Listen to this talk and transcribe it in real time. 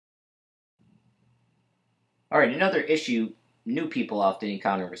Alright, another issue new people often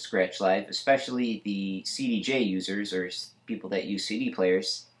encounter with Scratch Live, especially the CDJ users or people that use CD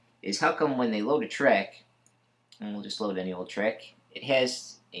players, is how come when they load a track, and we'll just load any old track, it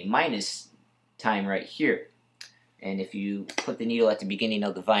has a minus time right here. And if you put the needle at the beginning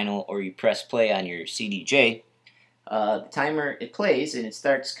of the vinyl or you press play on your CDJ, the timer, it plays and it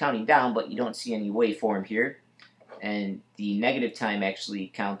starts counting down, but you don't see any waveform here. And the negative time actually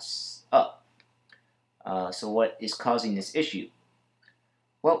counts up. So what is causing this issue?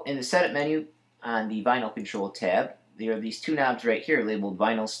 Well, in the setup menu on the vinyl control tab, there are these two knobs right here labeled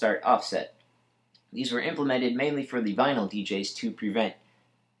vinyl start offset. These were implemented mainly for the vinyl DJs to prevent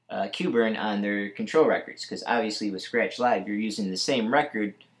cue burn on their control records, because obviously with Scratch Live you're using the same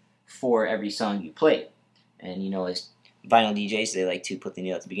record for every song you play. And as vinyl DJs, they like to put the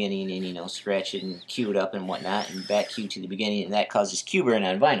needle at the beginning and scratch it and cue it up and whatnot and back cue to the beginning, and that causes cue burn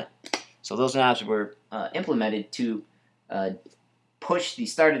on vinyl. So those knobs were implemented to push the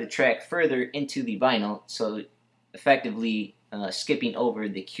start of the track further into the vinyl, so effectively skipping over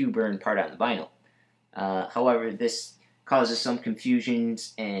the cue burn part on the vinyl. However, this causes some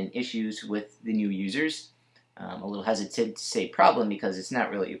confusions and issues with the new users. I'm a little hesitant to say problem because it's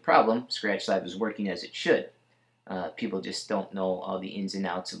not really a problem. Scratch Live is working as it should. People just don't know all the ins and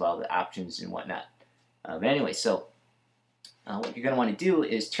outs of all the options and whatnot. But anyway, so what you're going to want to do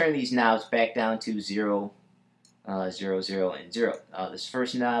is turn these knobs back down to 0, 0, 0, and 0. This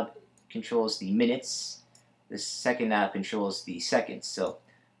first knob controls the minutes. This second knob controls the seconds. So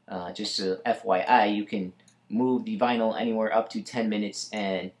just so FYI, you can move the vinyl anywhere up to 10 minutes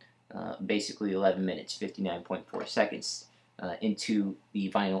and basically 11 minutes, 59.4 seconds into the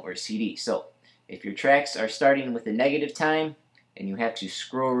vinyl or CD. So if your tracks are starting with a negative time and you have to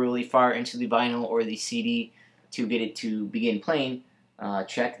scroll really far into the vinyl or the CD to get it to begin playing,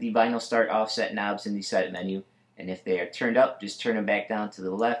 check the vinyl start offset knobs in the setup menu, and if they are turned up, just turn them back down to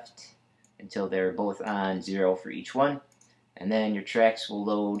the left until they're both on 0 for each one, and then your tracks will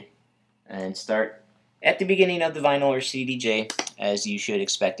load and start at the beginning of the vinyl or CDJ as you should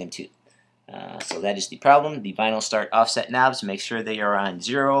expect them to. So that is the problem. The vinyl start offset knobs, make sure they are on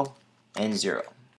 0 and 0.